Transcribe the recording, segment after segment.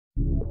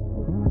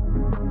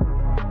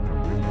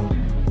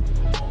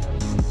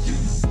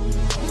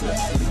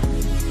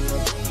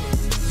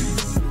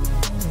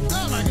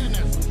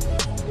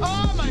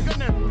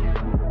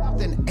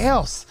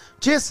else.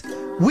 Just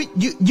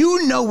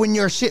you know when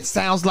your shit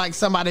sounds like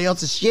somebody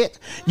else's shit.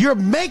 You're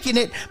making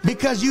it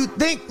because you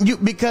think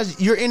because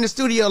you're in the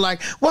studio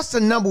like, what's the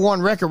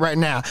 #1 record right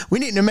now? We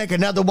need to make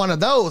another one of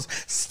those.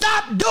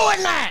 Stop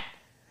doing that.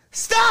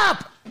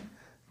 Stop.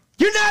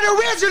 You're not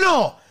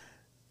original.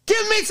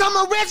 Give me some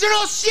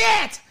original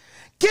shit.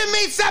 Give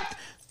me some.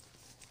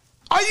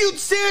 Are you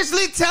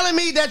seriously telling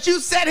me that you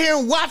sat here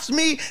and watched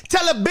me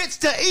tell a bitch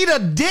to eat a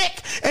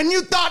dick and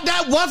you thought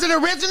that wasn't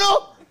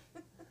original?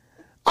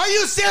 Are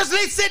you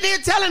seriously sitting here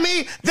telling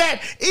me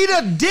that eat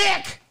a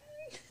dick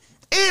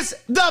is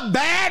the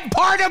bad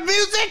part of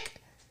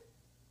music?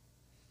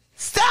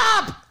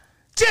 Stop!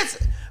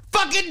 Just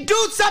fucking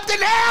do something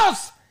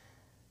else!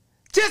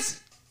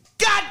 Just,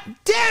 god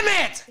damn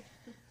it!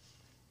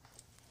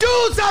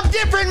 Do some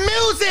different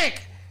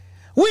music!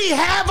 We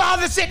have all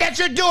the shit that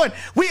you're doing.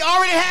 We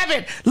already have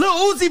it.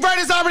 Lil Uzi Vert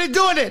is already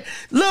doing it.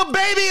 Lil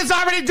Baby is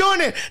already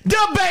doing it.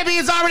 Dub Baby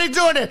is already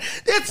doing it.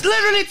 It's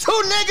literally 2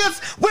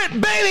 niggas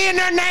with baby in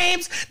their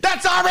names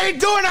that's already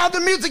doing all the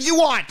music you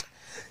want.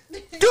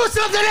 Do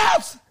something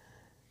else.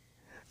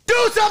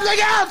 Do something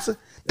else.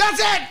 That's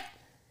it.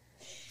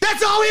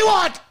 That's all we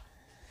want.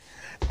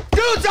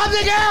 Do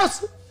something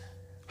else.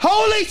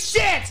 Holy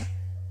shit.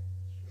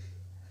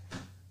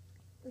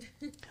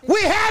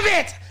 We have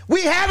it.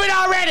 We have it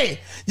already.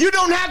 You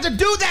don't have to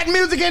do that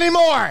music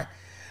anymore.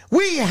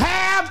 We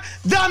have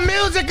the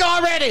music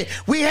already.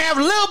 We have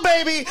Lil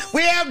Baby.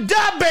 We have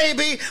Dub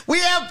Baby. We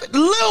have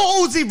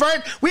Lil Uzi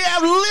Vert. We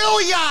have Lil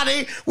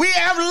Yachty. We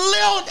have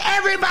Lil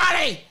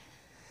everybody.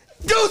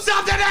 Do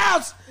something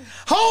else.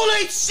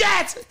 Holy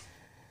shit.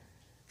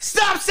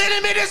 Stop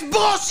sending me this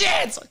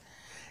bullshit.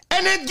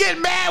 And then get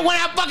mad when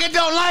I fucking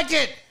don't like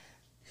it.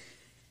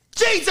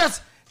 Jesus.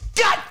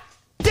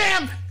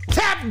 Goddamn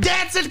tap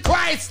dancing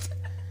Christ.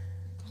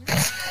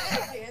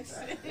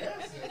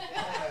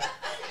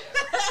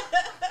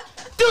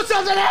 Do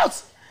something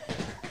else.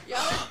 Y'all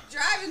are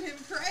driving him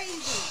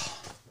crazy.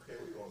 Okay,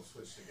 we're gonna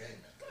switch the game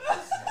now.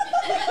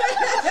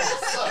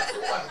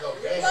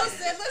 Lo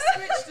said, let's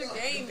switch to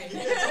gaming.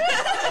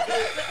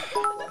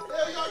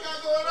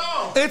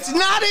 It's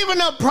not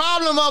even a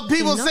problem of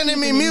people sending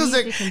me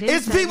music.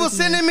 It's people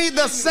sending me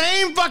the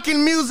same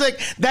fucking music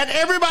that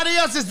everybody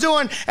else is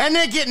doing, and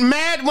they get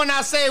mad when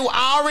I say, well,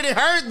 I already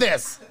heard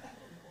this.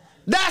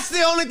 That's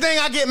the only thing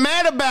I get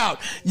mad about.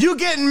 You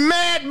get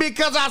mad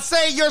because I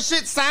say your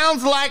shit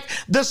sounds like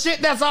the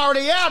shit that's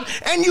already out,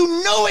 and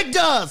you know it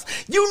does.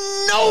 You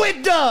know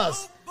it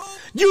does.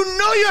 You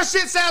know your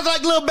shit sounds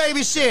like Lil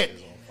Baby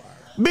shit.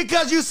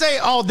 Because you say,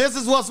 oh, this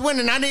is what's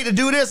winning. I need to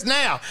do this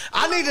now.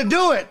 I need to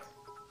do it.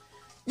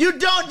 You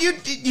don't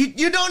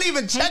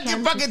even check your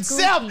fucking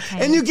self,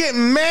 and you get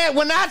mad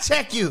when I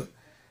check you.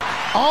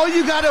 All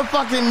you gotta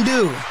fucking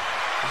do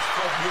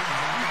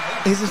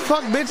is just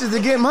fuck bitches to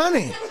get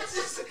money.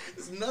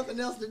 There's nothing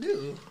else to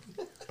do.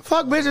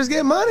 Fuck bitches,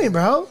 get money,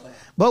 bro.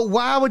 But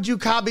why would you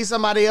copy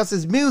somebody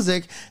else's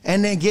music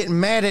and then get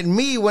mad at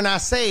me when I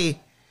say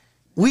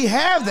we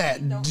have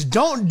that?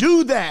 Don't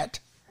do that.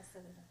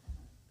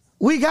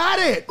 We got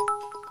it.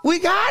 We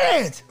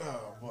got it.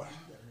 Oh, boy.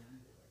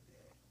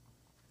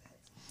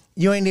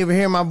 You ain't even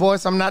hear my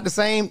voice. I'm not the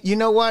same. You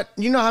know what?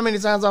 You know how many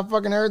times I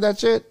fucking heard that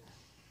shit?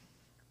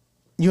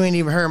 You ain't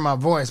even heard my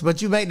voice,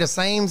 but you make the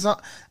same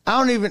song.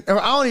 I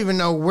don't even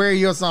know where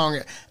your song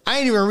is. I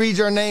ain't even read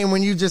your name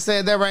when you just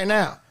said that right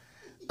now.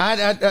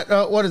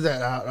 What is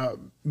that?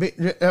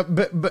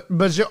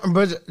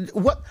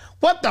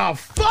 What the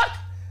fuck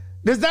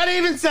does that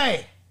even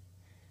say?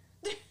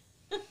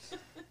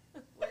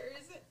 Where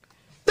is it?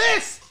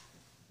 This.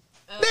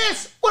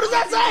 What does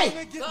that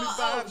say?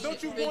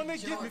 Don't you wanna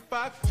give me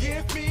 5?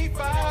 Give me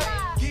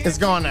 5. It's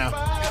gone now.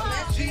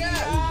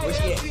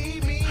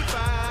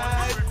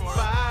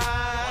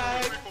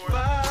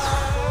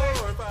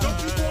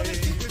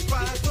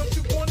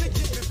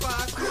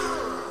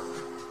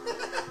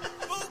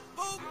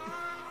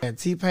 And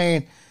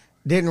T-Pain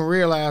didn't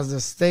realize the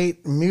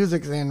state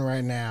music's in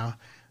right now.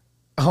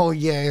 Oh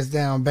yeah, it's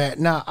down bad.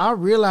 Now I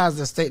realize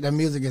the state that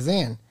music is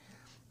in,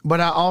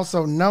 but I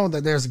also know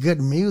that there's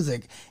good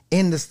music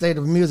in the state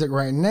of music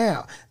right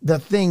now. The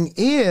thing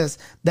is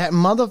that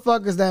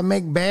motherfuckers that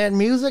make bad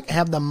music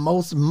have the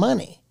most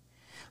money.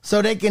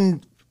 So they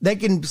can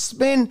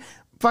spend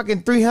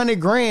fucking 300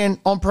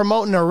 grand on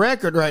promoting a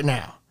record right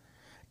now.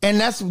 And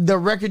that's the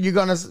record you're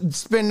going to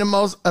spend the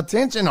most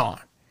attention on.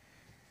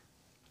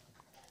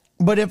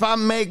 But if I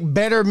make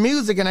better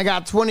music and I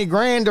got 20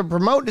 grand to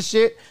promote the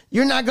shit,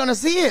 you're not going to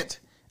see it.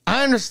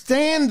 I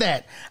understand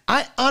that.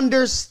 I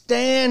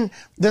understand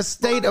the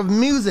state of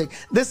music.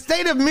 The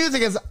state of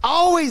music has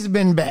always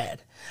been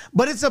bad,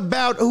 but it's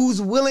about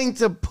who's willing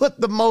to put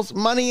the most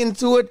money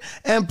into it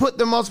and put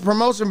the most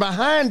promotion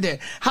behind it.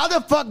 How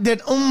the fuck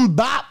did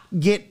Bop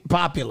get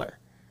popular?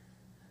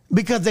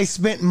 Because they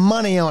spent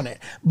money on it,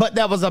 but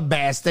that was a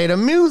bad state of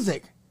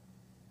music.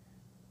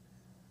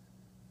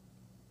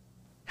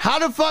 How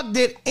the fuck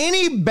did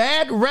any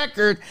bad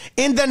record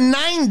in the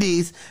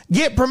 90s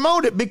get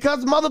promoted?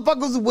 Because motherfuckers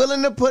was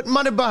willing to put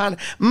money behind it.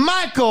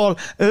 Michael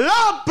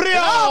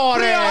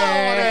Lopriore.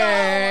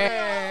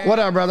 What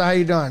up, brother? How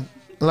you doing?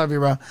 Love you,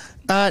 bro.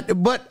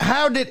 But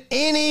how did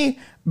any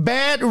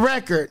bad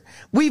record?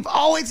 We've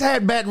always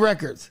had bad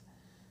records.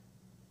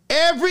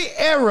 Every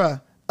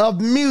era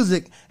of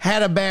music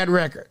had a bad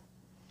record.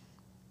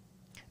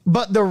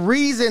 But the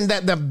reason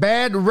that the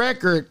bad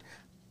record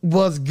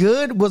was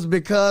good was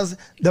because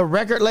the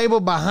record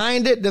label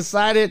behind it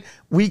decided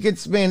we could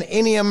spend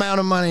any amount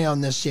of money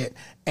on this shit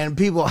and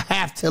people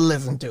have to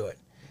listen to it.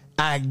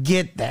 I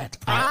get that.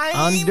 I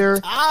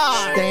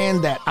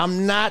understand that.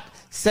 I'm not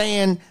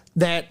saying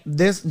that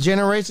this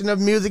generation of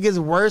music is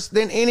worse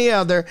than any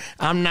other.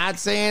 I'm not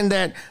saying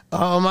that,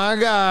 oh my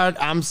God,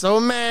 I'm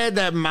so mad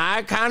that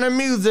my kind of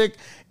music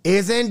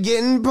isn't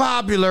getting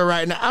popular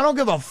right now. I don't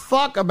give a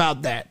fuck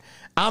about that.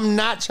 I'm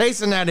not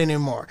chasing that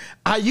anymore.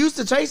 I used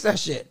to chase that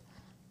shit.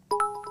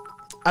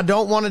 I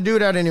don't want to do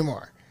that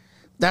anymore.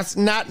 That's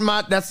not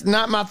my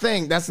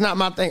thing. That's not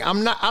my thing.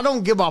 I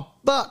don't give a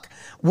fuck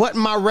what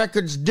my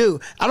records do.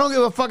 I don't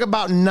give a fuck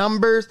about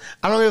numbers.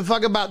 I don't give a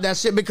fuck about that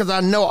shit because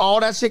I know all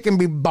that shit can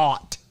be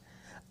bought.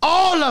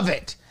 All of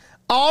it.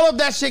 All of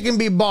that shit can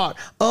be bought.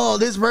 Oh,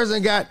 this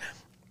person got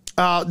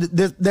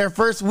their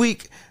first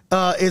week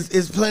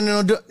is planning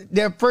on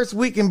their first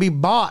week can be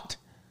bought.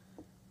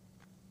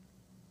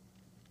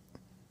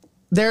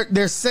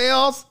 Their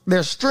sales,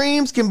 their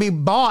streams can be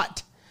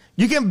bought.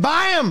 You can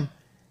buy them.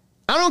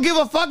 I don't give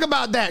a fuck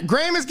about that.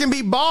 Grammys can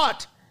be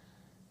bought.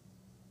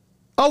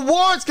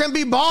 Awards can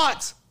be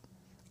bought.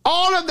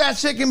 All of that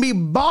shit can be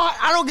bought.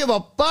 I don't give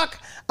a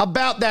fuck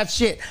about that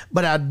shit.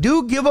 But I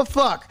do give a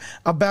fuck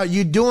about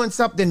you doing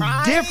something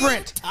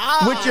different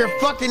with your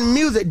fucking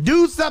music.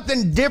 Do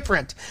something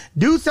different.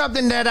 Do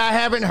something that I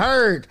haven't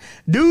heard.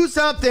 Do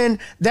something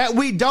that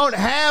we don't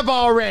have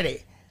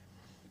already.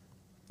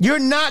 You're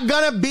not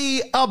gonna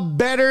be a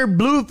better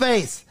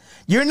Blueface.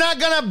 You're not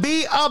gonna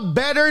be a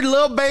better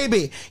Lil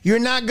Baby. You're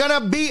not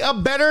gonna be a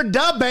better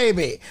Dub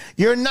Baby.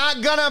 You're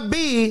not gonna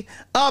be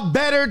a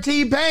better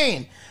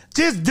T-Pain.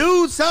 Just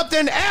do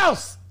something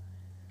else.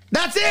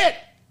 That's it.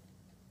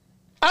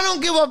 I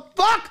don't give a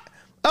fuck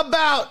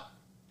about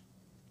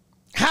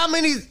how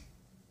many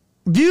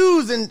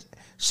views and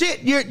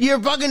shit your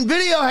fucking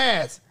video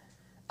has.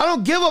 I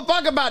don't give a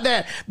fuck about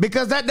that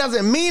because that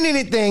doesn't mean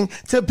anything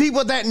to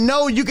people that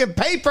know you can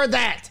pay for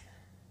that.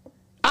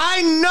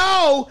 I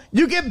know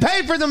you can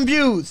pay for them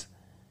views.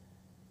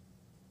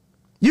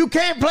 You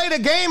can't play the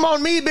game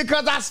on me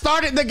because I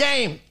started the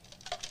game.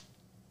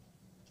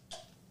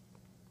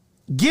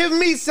 Give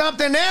me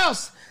something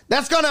else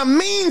that's going to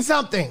mean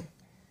something.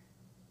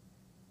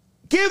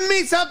 Give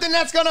me something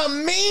that's going to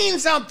mean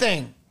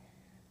something.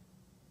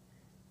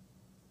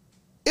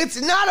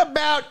 It's not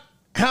about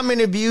how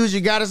many views you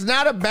got. It's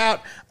not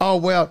about, oh,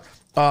 well,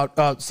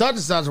 such and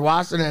such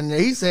watched it and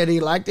he said he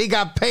liked it. He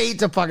got paid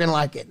to fucking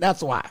like it.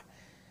 That's why.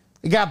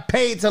 He got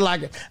paid to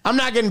like it. I'm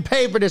not getting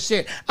paid for this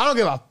shit. I don't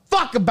give a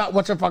fuck about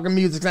what your fucking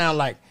music sound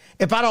like.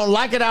 If I don't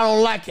like it, I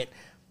don't like it.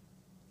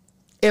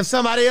 If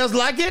somebody else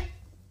like it,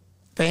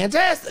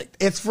 fantastic.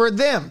 It's for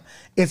them.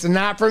 It's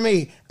not for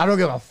me. I don't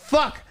give a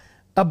fuck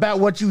about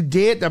what you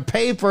did to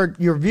pay for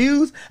your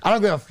views. I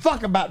don't give a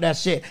fuck about that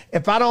shit.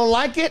 If I don't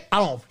like it, I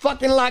don't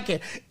fucking like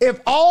it. If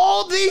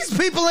all these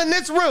people in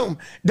this room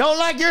don't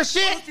like your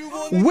shit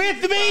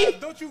with me,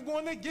 don't you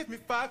want to give me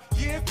five?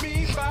 Give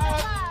me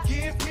five.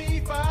 Give me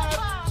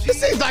five.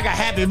 This seems like a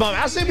happy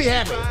moment. I should be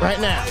happy right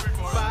now.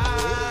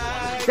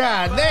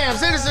 God damn,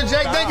 Citizen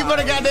Jake, thank you for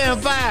the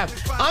goddamn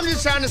 5. I'm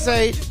just trying to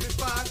say,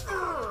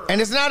 and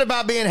it's not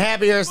about being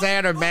happy or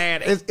sad or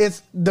bad.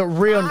 It's the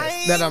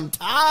realness that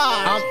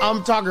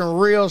I'm talking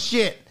real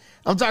shit.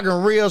 I'm talking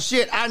real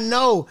shit. I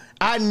know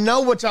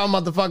what y'all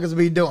motherfuckers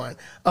be doing.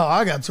 Oh,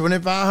 I got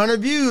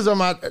 2,500 views on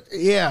my,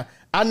 yeah,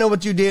 I know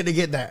what you did to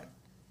get that.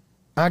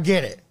 I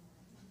get it.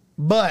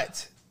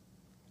 But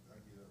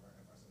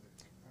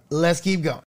let's keep going.